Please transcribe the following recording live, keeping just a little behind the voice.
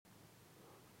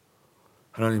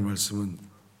하나님 말씀은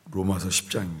로마서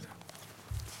 10장입니다.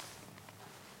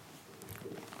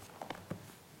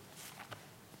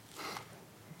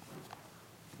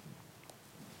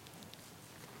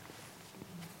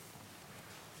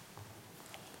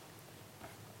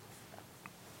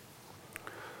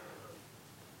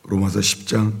 로마서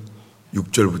 10장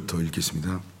 6절부터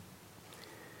읽겠습니다.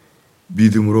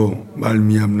 믿음으로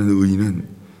말미암는 의인은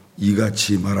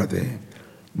이같이 말하되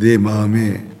내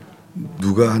마음에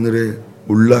누가 하늘에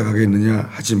올라가겠느냐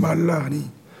하지 말라 하니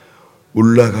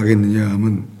올라가겠느냐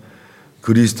함은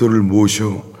그리스도를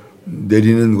모셔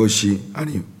내리는 것이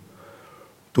아니요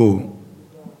또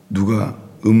누가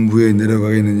음부에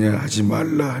내려가겠느냐 하지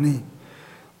말라 하니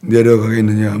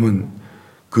내려가겠느냐 함은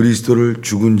그리스도를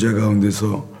죽은 자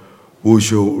가운데서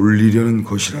모셔 올리려는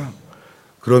것이라.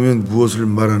 그러면 무엇을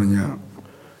말하느냐?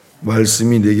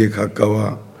 말씀이 내게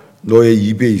가까워 너의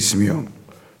입에 있으며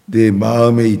내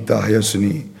마음에 있다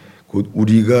하였으니 곧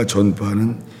우리가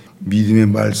전파하는 믿음의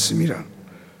말씀이라.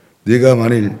 내가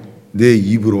만일 내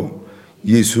입으로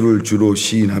예수를 주로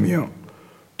시인하며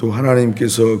또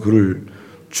하나님께서 그를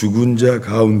죽은 자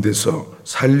가운데서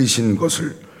살리신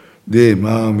것을 내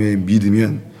마음에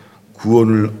믿으면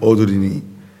구원을 얻으리니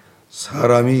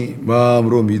사람이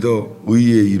마음으로 믿어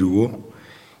의에 이르고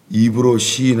입으로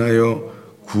시인하여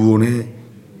구원에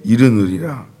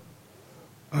이르느니라.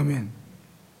 아멘.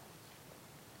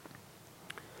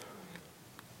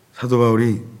 사도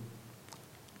바울이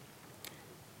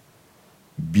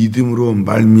믿음으로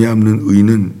말미암는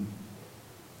의는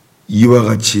이와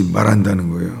같이 말한다는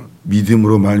거예요.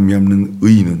 믿음으로 말미암는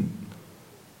의는.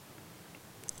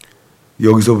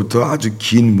 여기서부터 아주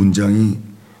긴 문장이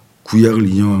구약을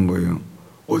인용한 거예요.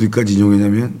 어디까지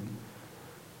인용했냐면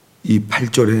이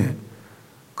 8절에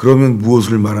그러면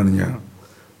무엇을 말하느냐?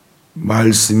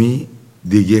 말씀이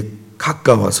네게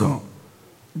가까워서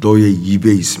너의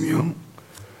입에 있으며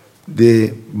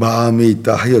내 마음에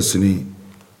있다 하였으니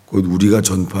곧 우리가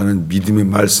전파하는 믿음의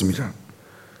말씀이라.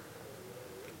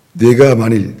 내가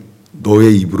만일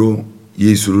너의 입으로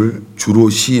예수를 주로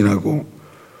시인하고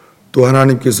또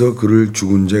하나님께서 그를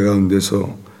죽은 자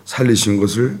가운데서 살리신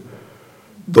것을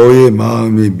너의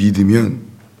마음에 믿으면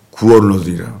구원을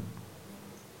얻으리라.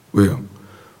 왜요?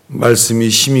 말씀이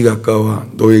심히 가까워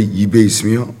너의 입에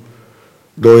있으며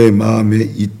너의 마음에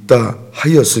있다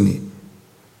하였으니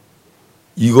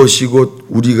이것이 곧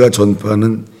우리가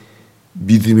전파하는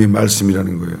믿음의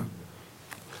말씀이라는 거예요.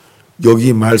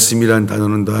 여기 말씀이라는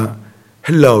단어는 다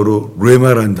헬라어로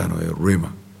레마라는 단어예요.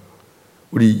 레마.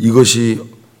 우리 이것이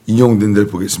인용된 데를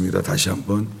보겠습니다. 다시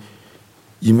한번.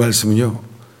 이 말씀은요,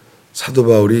 사도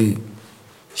바울이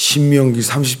신명기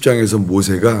 30장에서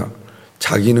모세가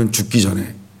자기는 죽기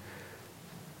전에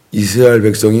이스라엘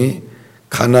백성이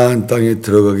가나안 땅에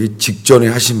들어가기 직전에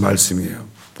하신 말씀이에요.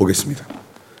 보겠습니다.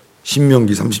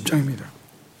 신명기 30장입니다.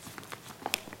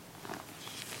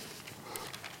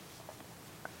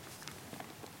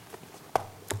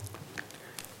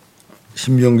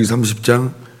 신명기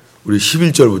 30장 우리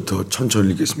 11절부터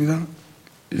천천히 읽겠습니다.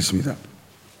 읽습니다.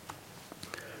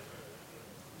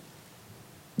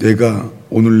 내가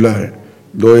오늘날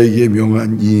너에게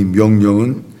명한 이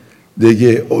명령은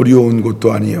내게 어려운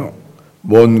것도 아니요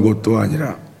먼 것도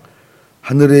아니라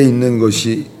하늘에 있는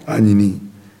것이 아니니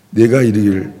내가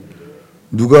이르기를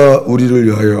누가 우리를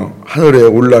위하여 하늘에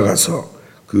올라가서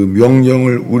그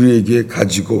명령을 우리에게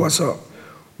가지고 와서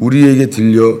우리에게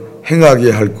들려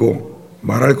행하게 할고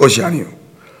말할 것이 아니요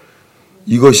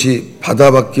이것이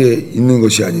바다 밖에 있는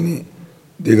것이 아니니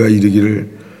내가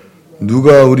이르기를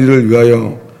누가 우리를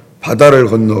위하여 바다를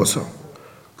건너서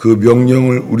그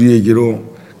명령을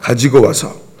우리에게로 가지고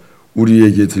와서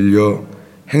우리에게 들려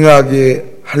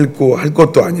행하게 할고 할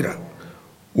것도 아니라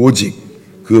오직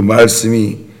그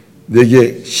말씀이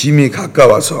내게 심히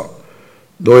가까워서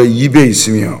너의 입에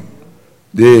있으며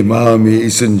내 마음에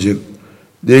있은즉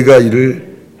내가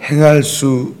이를 행할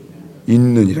수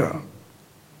있느니라.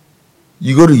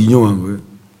 이거를 인용한 거예요.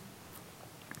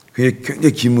 그게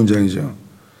굉장히 긴 문장이죠.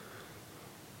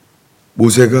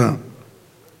 모세가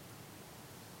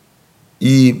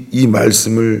이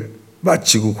말씀을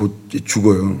마치고 곧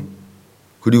죽어요.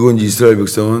 그리고 이스라엘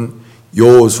백성은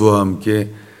여호수아와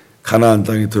함께 가나안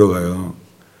땅에 들어가요.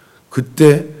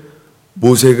 그때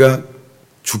모세가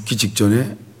죽기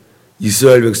직전에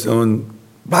이스라엘 백성은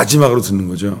마지막으로 듣는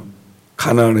거죠.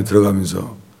 가나안에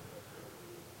들어가면서.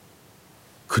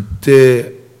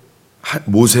 그때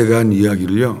모세가 한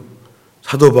이야기를요,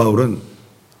 사도 바울은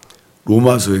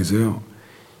로마서에서요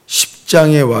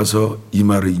 10장에 와서 이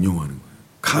말을 인용하는 거예요.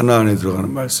 가나안에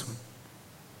들어가는 말씀.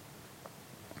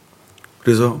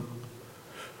 그래서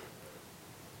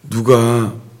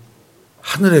누가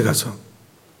하늘에 가서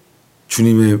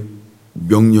주님의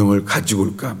명령을 가지고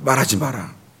올까? 말하지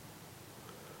마라.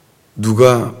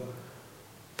 누가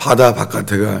바다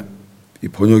바깥에가, 이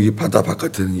번역이 바다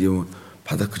바깥에는 이게 뭐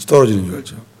바다 끝이 떨어지는 줄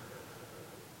알죠.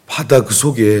 바다 그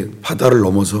속에, 바다를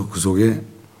넘어서 그 속에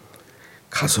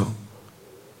가서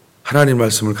하나님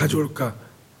말씀을 가져올까?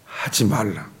 하지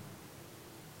말라.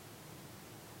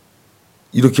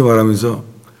 이렇게 말하면서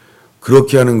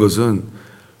그렇게 하는 것은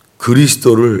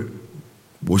그리스도를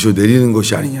모셔내리는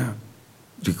것이 아니냐.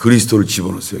 이렇게 그리스도를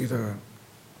집어넣었어요, 여기다가.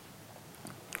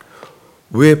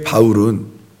 왜 바울은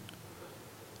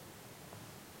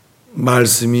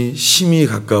말씀이 심히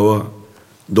가까워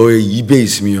너의 입에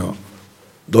있으며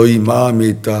너희 마음에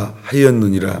있다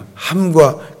하였느니라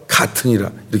함과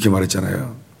같으니라 이렇게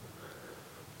말했잖아요.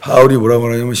 바울이 뭐라고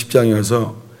말하냐면 10장에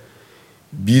와서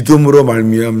믿음으로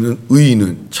말미암는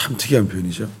의인은, 참 특이한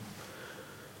표현이죠.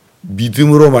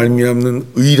 믿음으로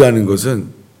말미암는 의라는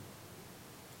것은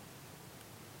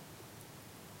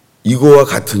이거와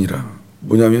같으니라.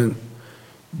 뭐냐면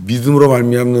믿음으로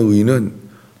말미암는 의인은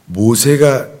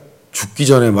모세가 죽기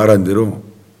전에 말한 대로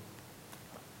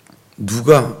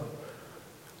누가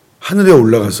하늘에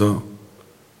올라가서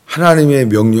하나님의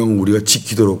명령을 우리가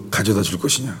지키도록 가져다 줄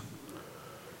것이냐.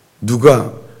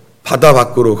 누가 바다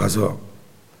밖으로 가서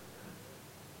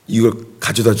이걸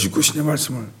가져다 줄 것이냐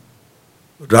말씀을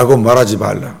라고 말하지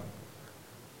말라.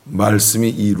 말씀이,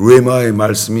 이 레마의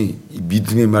말씀이, 이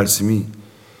믿음의 말씀이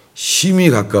심히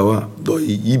가까워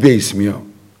너희 입에 있으며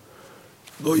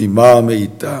너희 마음에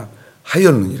있다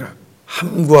하였느니라.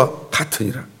 함과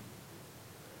같으니라.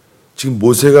 지금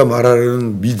모세가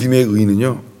말하는 믿음의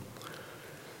의는요,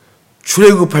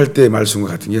 출애굽할 때의 말씀과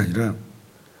같은 게 아니라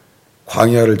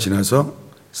광야를 지나서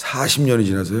 40년이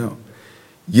지나서요,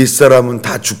 옛사람은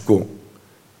다 죽고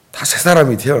다 새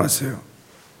사람이 태어났어요.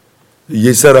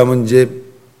 옛사람은 이제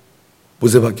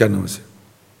모세밖에 안 남았어요.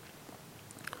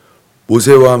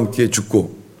 모세와 함께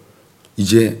죽고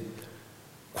이제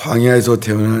광야에서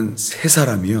태어난 새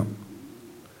사람이요,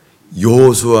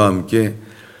 여호수아와 함께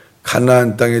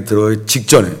가나안 땅에 들어가기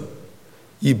직전에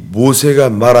이 모세가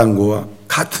말한 거와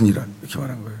같으니라 이렇게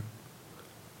말한 거예요.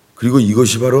 그리고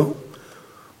이것이 바로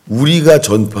우리가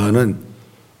전파하는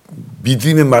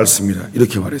믿음의 말씀이라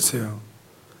이렇게 말했어요.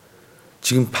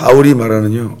 지금 바울이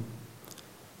말하는요,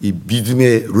 이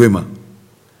믿음의 레마,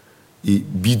 이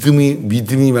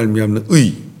믿음이 말미암는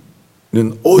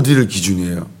의는 어디를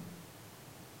기준이에요?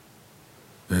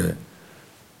 네.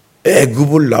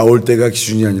 애굽을 나올 때가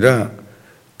기준이 아니라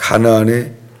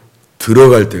가나안에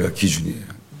들어갈 때가 기준이에요.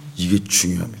 이게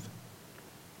중요합니다.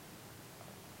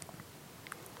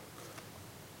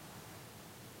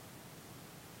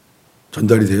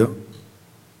 전달이 돼요?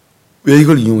 왜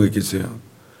이걸 인용했겠어요?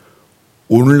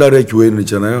 오늘날의 교회는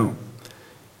있잖아요,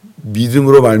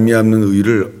 믿음으로 말미암는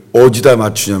의를 어디다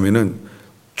맞추냐면은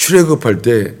출애굽할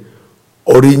때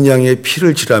어린 양의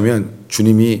피를 칠하면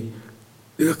주님이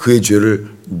내가 그의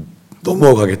죄를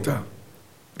넘어가겠다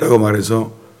라고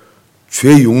말해서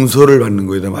죄 용서를 받는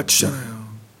거에다 맞추잖아요.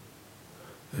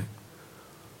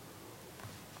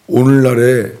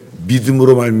 오늘날에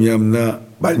믿음으로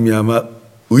말미암아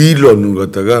의를 얻는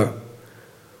것 갖다가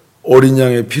어린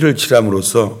양의 피를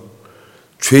칠함으로써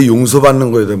죄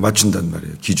용서받는 거에다 맞춘단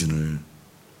말이에요, 기준을.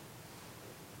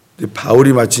 근데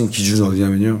바울이 맞춘 기준은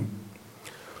어디냐면요,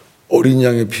 어린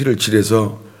양의 피를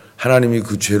칠해서 하나님이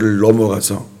그 죄를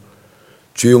넘어가서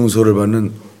죄 용서를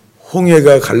받는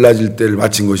홍해가 갈라질 때를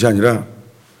맞춘 것이 아니라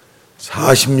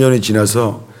 40년이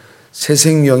지나서 새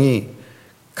생명이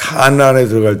가나안에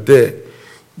들어갈 때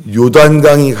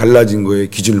요단강이 갈라진 거에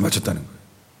기준을 맞췄다는 거예요.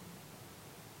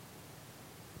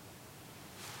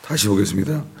 다시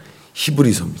보겠습니다.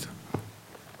 히브리서입니다.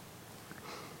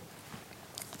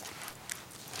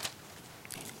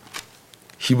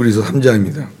 히브리서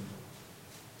 3장입니다.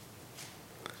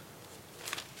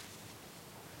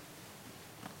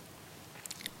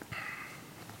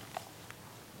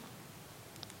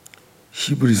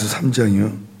 히브리서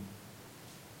 3장이요.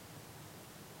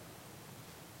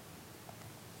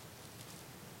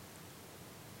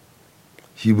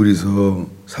 히브리서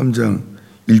 3장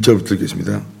 1절부터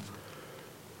읽겠습니다.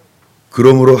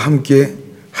 그러므로 함께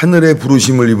하늘의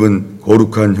부르심을 입은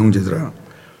거룩한 형제들아,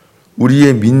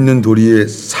 우리의 믿는 도리의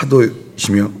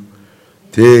사도이시며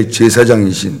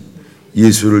대제사장이신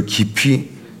예수를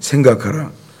깊이 생각하라.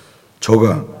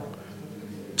 저가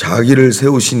자기를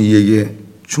세우신 이에게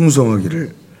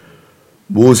충성하기를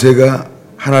모세가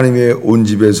하나님의 온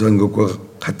집에서 한 것과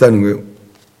같다는 것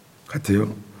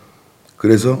같아요.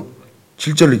 그래서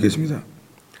 7절 읽겠습니다.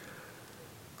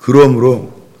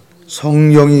 그러므로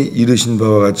성령이 이르신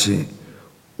바와 같이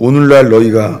오늘날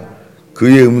너희가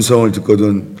그의 음성을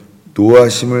듣거든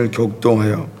노하심을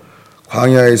격동하여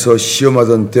광야에서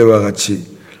시험하던 때와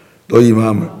같이 너희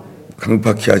마음을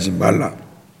강팍히 하지 말라.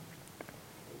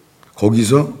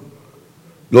 거기서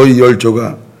너희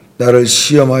열조가 나를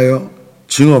시험하여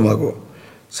증험하고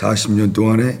 40년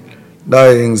동안에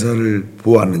나의 행사를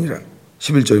보았느니라.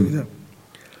 11절입니다.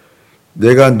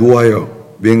 내가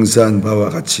노하여 맹세한 바와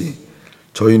같이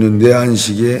저희는 내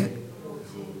안식에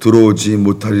들어오지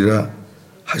못하리라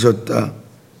하셨다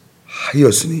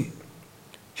하였으니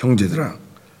형제들아,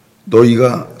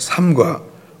 너희가 삼가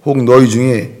혹 너희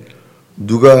중에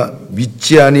누가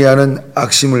믿지 아니하는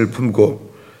악심을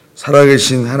품고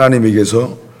살아계신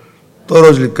하나님에게서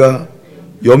떨어질까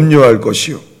염려할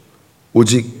것이요,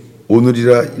 오직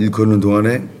오늘이라 일컫는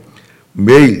동안에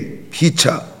매일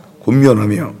피차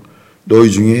권면하며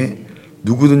너희 중에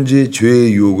누구든지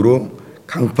죄의 유혹으로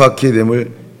강팍해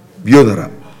됨을 미워하라.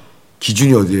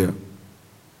 기준이 어디예요?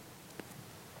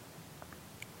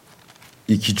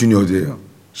 이 기준이 어디예요?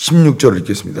 16절을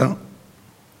읽겠습니다.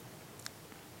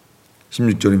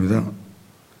 16절입니다.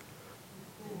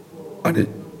 아니,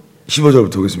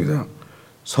 15절부터 보겠습니다.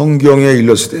 성경에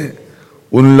일렀으되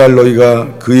오늘날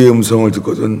너희가 그의 음성을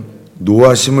듣거든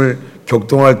노하심을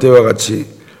격동할 때와 같이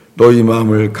너희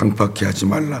마음을 강팍히 하지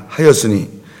말라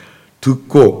하였으니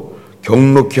듣고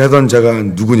경록히 하던 자가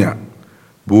누구냐?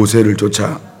 모세를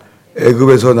쫓아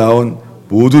애굽에서 나온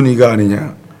모든 이가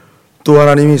아니냐? 또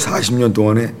하나님이 40년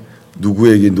동안에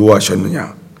누구에게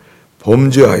노하셨느냐?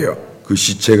 범죄하여 그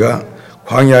시체가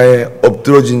광야에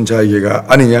엎드러진 자에게가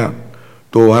아니냐?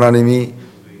 또 하나님이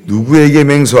누구에게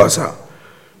맹세하사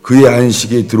그의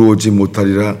안식에 들어오지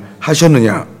못하리라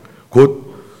하셨느냐?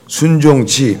 곧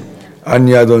순종치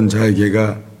아니하던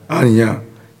자에게가 아니냐?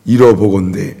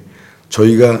 이러보건대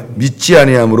저희가 믿지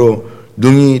아니함으로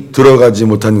능히 들어가지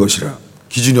못한 것이라.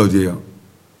 기준이 어디예요?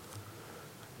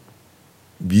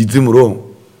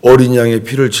 믿음으로 어린 양의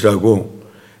피를 칠하고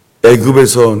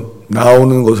애굽에서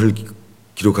나오는 것을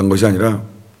기록한 것이 아니라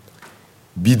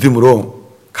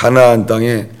믿음으로 가나안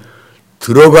땅에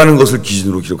들어가는 것을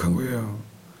기준으로 기록한 거예요.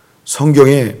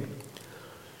 성경에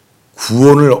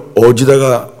구원을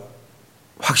어디다가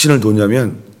확신을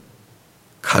뒀냐면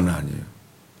가나안이에요.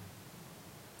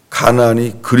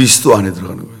 가나안이 그리스도 안에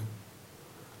들어가는 거예요.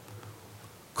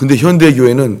 근데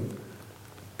현대교회는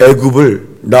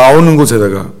애굽을 나오는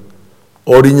곳에다가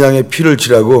어린 양의 피를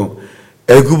칠하고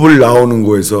애굽을 나오는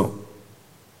곳에서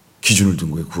기준을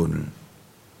둔 거예요, 구원을.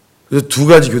 그래서 두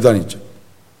가지 교단이 있죠.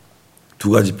 두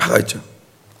가지 파가 있죠.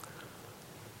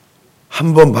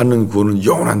 한 번 받는 구원은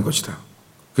영원한 것이다.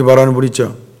 그렇게 말하는 분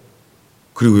있죠.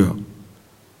 그리고요,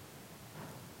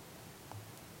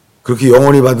 그렇게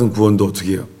영원히 받은 구원도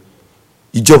어떻게 해요?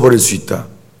 잊어버릴 수 있다.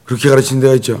 그렇게 가르치는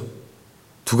데가 있죠.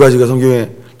 두 가지가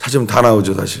성경에 찾으면 다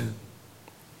나오죠, 사실.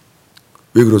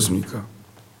 왜 그렇습니까?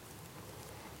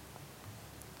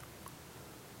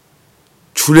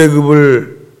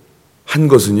 출애굽을 한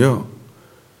것은요,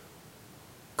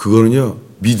 그거는요,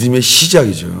 믿음의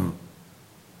시작이죠.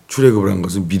 출애굽을 한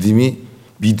것은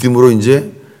믿음으로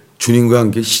이제 주님과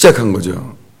함께 시작한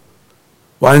거죠.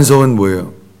 완성은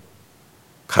뭐예요?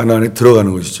 가나안에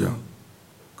들어가는 것이죠.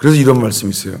 그래서 이런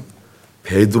말씀이 있어요.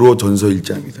 베드로 전서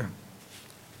 1장입니다.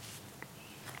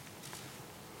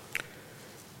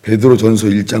 베드로 전서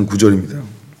 1장 9절입니다.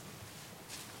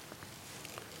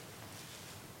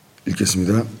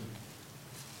 읽겠습니다.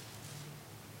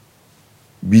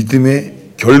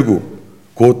 믿음의 결국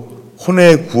곧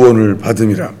혼의 구원을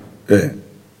받음이라. 네.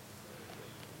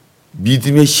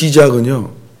 믿음의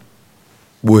시작은요,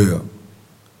 뭐예요?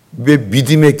 왜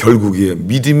믿음의 결국이에요?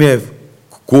 믿음의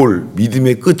골,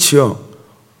 믿음의 끝이요,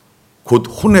 곧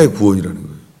혼의 구원이라는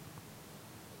거예요.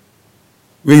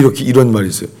 왜 이런 말이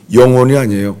있어요? 영혼이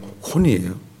아니에요,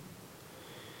 혼이에요.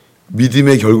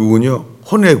 믿음의 결국은요,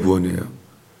 혼의 구원이에요.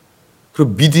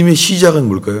 그럼 믿음의 시작은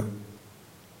뭘까요?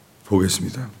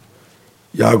 보겠습니다.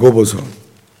 야고보서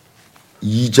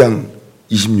 2장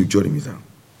 26절입니다.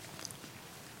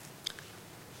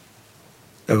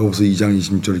 야고보서 2장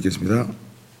 26절 읽겠습니다.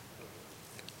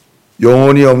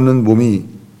 영혼이 없는 몸이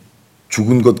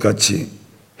죽은 것 같이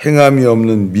행함이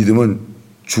없는 믿음은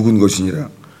죽은 것이니라.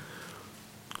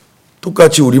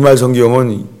 똑같이 우리말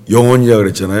성경은 영혼이라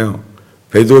그랬잖아요.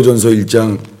 베드로전서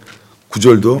 1장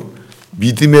 9절도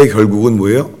믿음의 결국은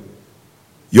뭐예요?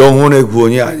 영혼의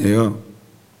구원이 아니에요.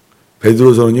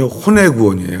 베드로서는요, 혼의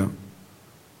구원이에요.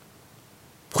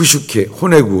 푸슈케,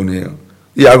 혼의 구원이에요.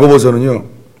 야고보서는요,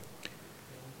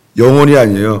 영혼이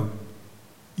아니에요.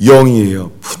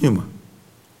 영이에요. 푸뉴마.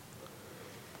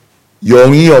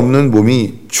 영이 없는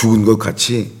몸이 죽은 것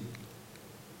같이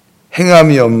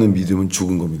행함이 없는 믿음은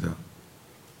죽은 겁니다.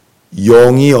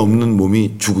 영이 없는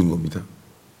몸이 죽은 겁니다.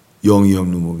 영이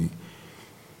없는 몸이.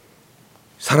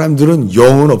 사람들은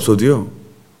영은 없어도요,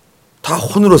 다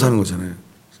혼으로 사는 거잖아요.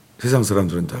 세상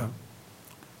사람들은 다.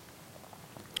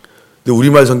 근데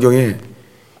우리말 성경에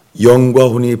영과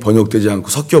혼이 번역되지 않고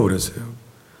섞여버렸어요.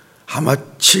 아마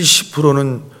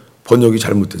 70%는 번역이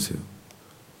잘못됐어요.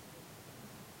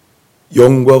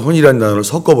 영과 혼이라는 단어를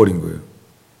섞어버린 거예요.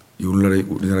 이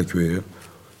우리나라 교회예요.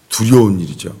 두려운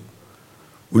일이죠.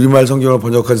 우리말 성경을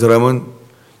번역한 사람은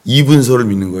이분서를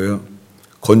믿는 거예요.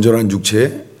 건전한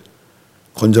육체에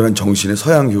건전한 정신의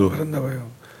서양 교육을 받았나 봐요.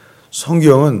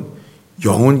 성경은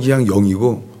영은 그냥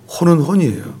영이고 혼은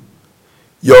혼이에요.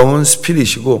 영은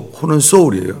스피릿이고 혼은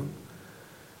소울이에요.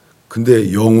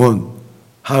 근데 영혼,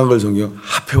 한글 성경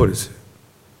합해버렸어요.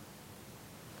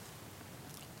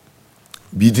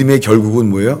 믿음의 결국은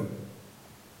뭐예요?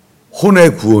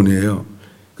 혼의 구원이에요.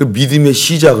 그 믿음의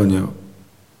시작은요,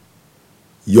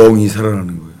 영이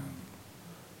살아나는 거예요.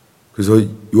 그래서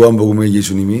요한복음에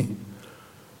예수님이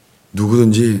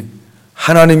누구든지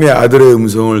하나님의 아들의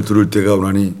음성을 들을 때가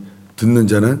오나니 듣는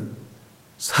자는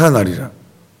살아나리라.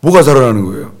 뭐가 살아나는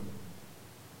거예요?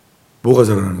 뭐가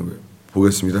살아나는 거예요?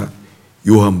 보겠습니다.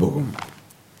 요한복음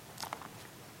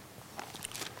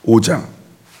 5장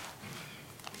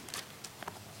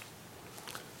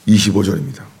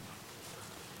 25절입니다.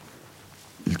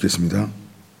 읽겠습니다.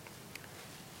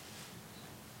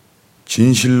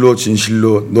 진실로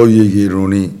진실로 너희에게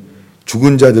이르노니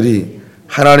죽은 자들이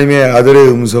하나님의 아들의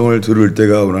음성을 들을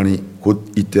때가 오나니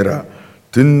곧 이때라.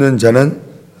 듣는 자는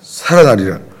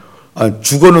살아나리라.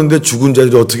 죽었는데 죽은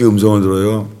자들이 어떻게 음성을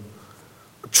들어요?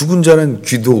 죽은 자는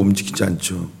귀도 움직이지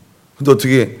않죠. 근데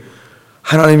어떻게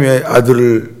하나님의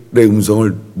아들의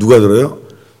음성을 누가 들어요?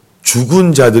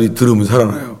 죽은 자들이 들으면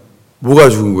살아나요. 뭐가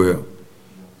죽은 거예요?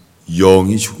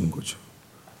 영이 죽은 거죠.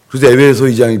 그래서 에베소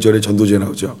 2장 1절에 전도제에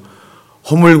나오죠.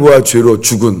 허물과 죄로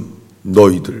죽은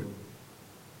너희들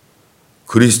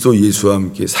그리스도 예수와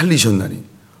함께 살리셨나니.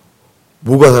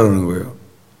 뭐가 살아나는 거예요?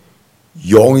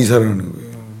 영이 살아나는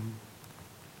거예요.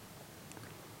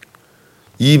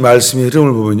 이 말씀의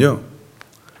흐름을 보면요,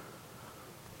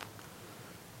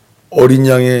 어린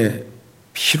양의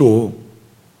피로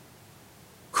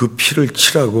그 피를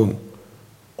칠하고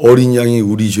어린 양이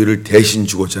우리 죄를 대신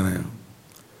죽었잖아요.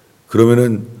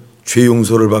 그러면은 죄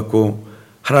용서를 받고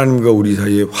하나님과 우리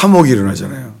사이에 화목이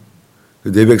일어나잖아요.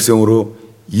 내 백성으로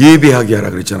예배하게 하라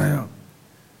그랬잖아요.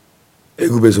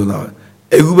 애굽에서 나와.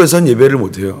 애굽에선 예배를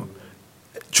못해요.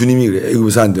 주님이 그래.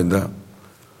 애굽에서 안 된다.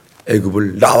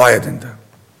 애굽을 나와야 된다.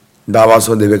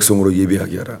 나와서 내 백성으로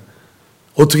예배하게 하라.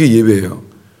 어떻게 예배해요?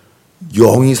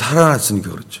 영이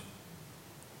살아났으니까 그렇죠.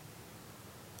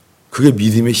 그게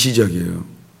믿음의 시작이에요.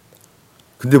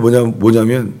 근데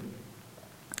뭐냐면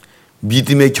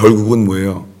믿음의 결국은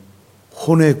뭐예요?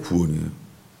 혼의 구원이에요.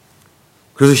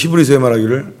 그래서 히브리서에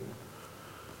말하기를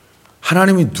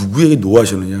하나님이 누구에게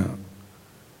노하셨느냐?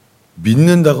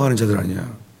 믿는다고 하는 자들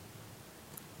아니야.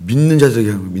 믿는 자들에게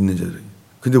하는 거예요. 믿는 자들에게.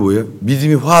 근데 뭐예요?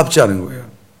 믿음이 화합지 않은 거예요.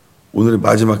 오늘의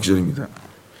마지막 기절입니다.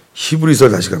 히브리서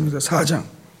다시 갑니다. 4장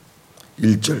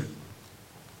 1절.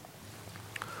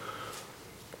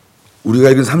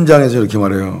 우리가 읽은 3장에서 이렇게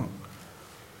말해요.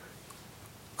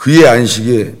 그의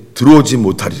안식에 들어오지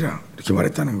못하리라. 이렇게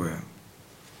말했다는 거예요.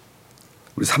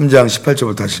 우리 3장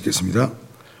 18절부터 다시 읽겠습니다.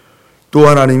 또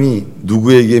하나님이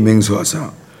누구에게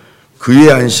맹세하사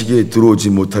그의 안식에 들어오지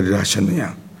못하리라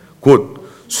하셨느냐? 곧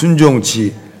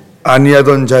순종치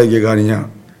아니하던 자에게가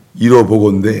아니냐?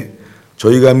 이러보건대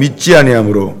저희가 믿지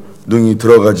아니함으로 능히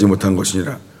들어가지 못한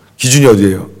것이니라. 기준이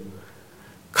어디예요?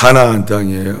 가나안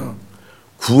땅이에요.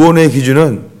 구원의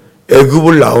기준은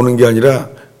애굽을 나오는 게 아니라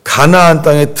가나안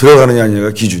땅에 들어가느냐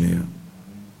아니냐가 기준이에요.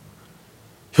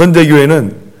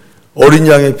 현대교회는 어린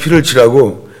양의 피를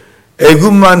칠하고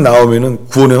애굽만 나오면은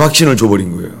구원의 확신을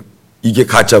줘버린 거예요. 이게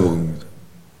가짜 복음입니다.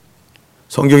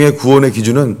 성경의 구원의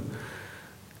기준은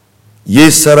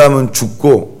옛사람은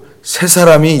죽고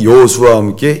새사람이 여호수아와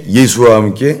함께 예수와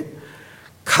함께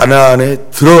가나안에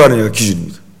들어가느냐가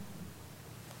기준입니다.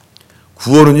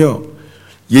 구원은요,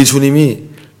 예수님이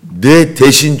내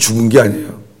대신 죽은 게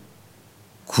아니에요.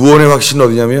 구원의 확신은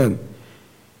어디냐면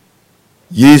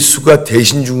예수가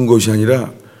대신 죽은 것이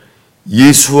아니라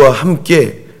예수와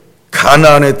함께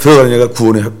가나안에 들어가느냐가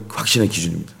구원의 확신의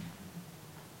기준입니다.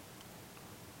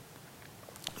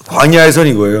 광야에선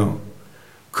이거예요.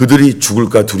 그들이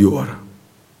죽을까 두려워하라.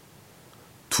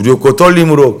 두렵고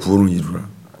떨림으로 구원을 이루라.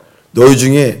 너희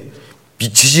중에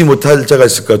미치지 못할 자가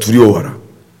있을까 두려워하라.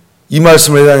 이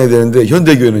말씀을 해당해야 되는데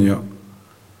현대교회는요,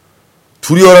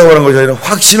 두려워라고 하는 것이 아니라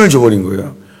확신을 줘버린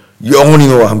거예요. 영원히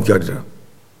너와 함께하리라.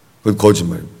 그건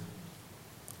거짓말입니다.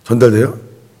 전달돼요?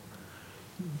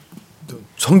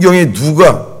 성경에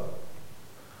누가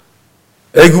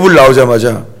애굽을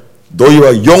나오자마자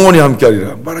너희와 영원히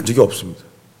함께하리라 말한 적이 없습니다.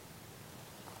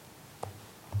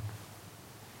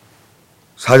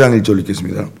 4장 1절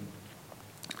읽겠습니다.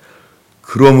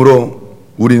 그러므로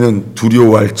우리는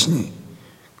두려워할지니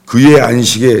그의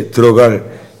안식에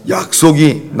들어갈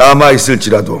약속이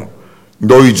남아있을지라도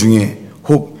너희 중에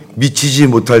혹 미치지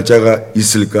못할 자가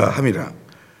있을까 함이라.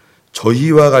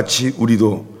 저희와 같이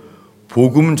우리도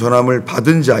복음 전함을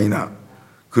받은 자이나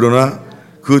그러나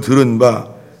그 들은 바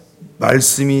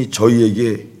말씀이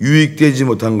저희에게 유익되지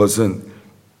못한 것은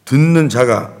듣는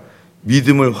자가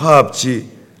믿음을 화합지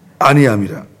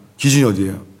아니함이라. 기준이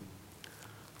어디예요?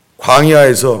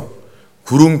 광야에서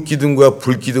구름 기둥과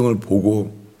불 기둥을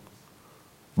보고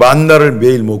만나를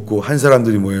매일 먹고 한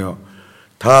사람들이 뭐예요?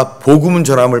 다 복음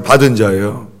전함을 받은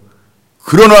자예요.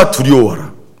 그러나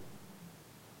두려워하라.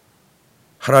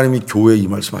 하나님이 교회에 이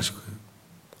말씀하실 거예요.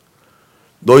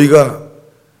 너희가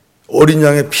어린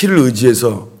양의 피를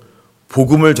의지해서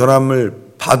복음을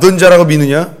전함을 받은 자라고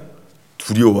믿느냐?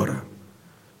 두려워하라.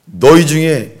 너희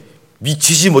중에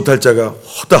미치지 못할 자가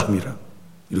허다함이라.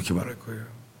 이렇게 말할 거예요.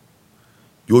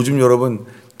 요즘 여러분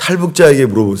탈북자에게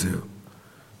물어보세요.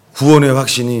 구원의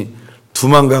확신이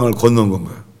두만강을 건넌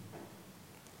건가요?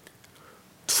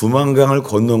 두만강을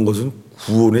건넌 것은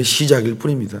구원의 시작일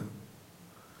뿐입니다.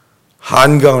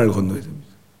 한강을 건너야 됩니다.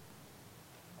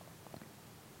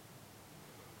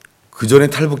 그 전에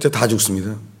탈북자 다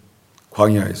죽습니다.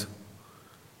 광야에서.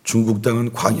 중국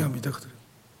땅은 광야입니다. 그들.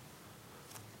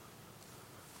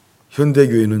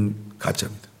 현대교회는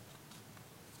가짜입니다.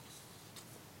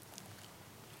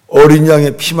 어린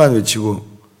양의 피만 외치고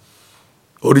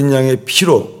어린 양의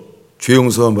피로 죄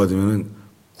용서만 받으면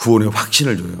구원의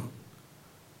확신을 줘요.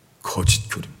 거짓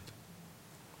교리입니다.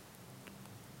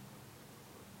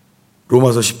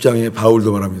 로마서 10장에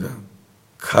바울도 말합니다.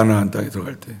 가나안 땅에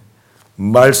들어갈 때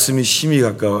말씀이 심히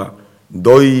가까워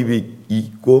너희 입이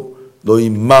있고 너희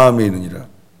마음에 있느니라.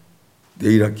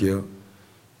 내일 할게요.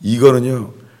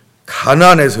 이거는요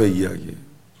가나안에서의 이야기예요.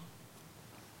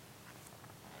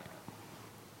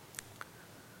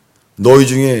 너희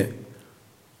중에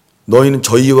너희는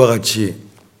저희와 같이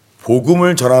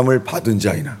복음을 전함을 받은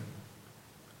자이나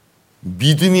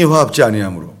믿음이 화합지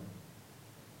아니하므로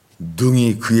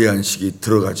능히 그의 안식에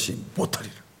들어가지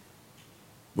못하리라.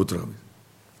 못 들어갑니다.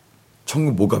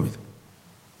 천국 못 갑니다.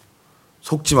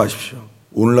 속지 마십시오.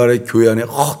 오늘날의 교회 안에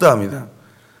허다합니다.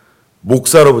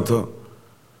 목사로부터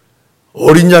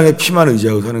어린 양의 피만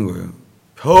의지하고 사는 거예요.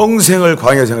 평생을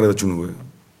광야 생활하다 죽는 거예요.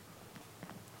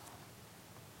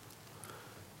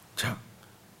 자,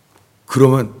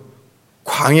 그러면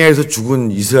광야에서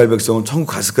죽은 이스라엘 백성은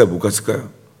천국 갔을까요? 못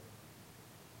갔을까요?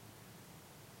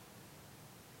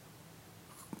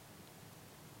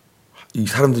 이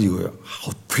사람들이 이거예요.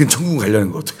 어떻게 천국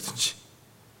가려는 거 어떻게든지.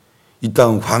 이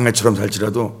땅은 광야처럼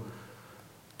살지라도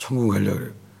천국 가려고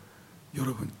그래요.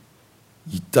 여러분,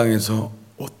 이 땅에서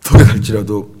어떻게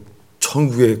살지라도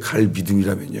천국에 갈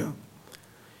믿음이라면요.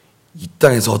 이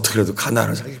땅에서 어떻게라도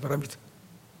가나안을 살기 바랍니다.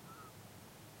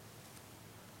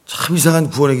 참 이상한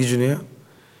구원의 기준이에요.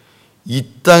 이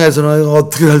땅에서는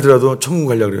어떻게 살더라도 천국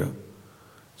가려고 그래요.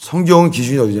 성경은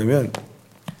기준이 어디냐면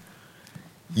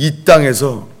이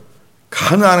땅에서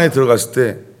가나안에 들어갔을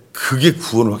때 그게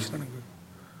구원을 확신하는 거예요.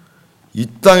 이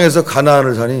땅에서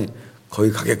가나안을 사니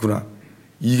거기 가겠구나.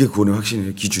 이게 구원의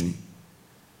확신이에요. 기준이.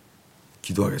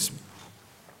 기도하겠습니다.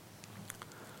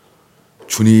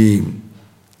 주님,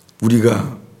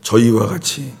 우리가 저희와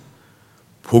같이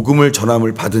복음을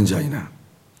전함을 받은 자이나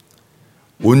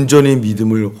온전히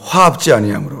믿음을 화합지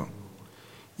아니하므로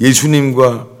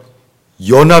예수님과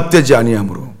연합되지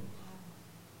아니하므로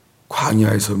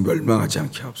광야에서 멸망하지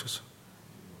않게 하옵소서.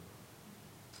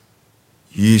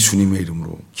 예수님의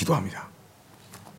이름으로 기도합니다.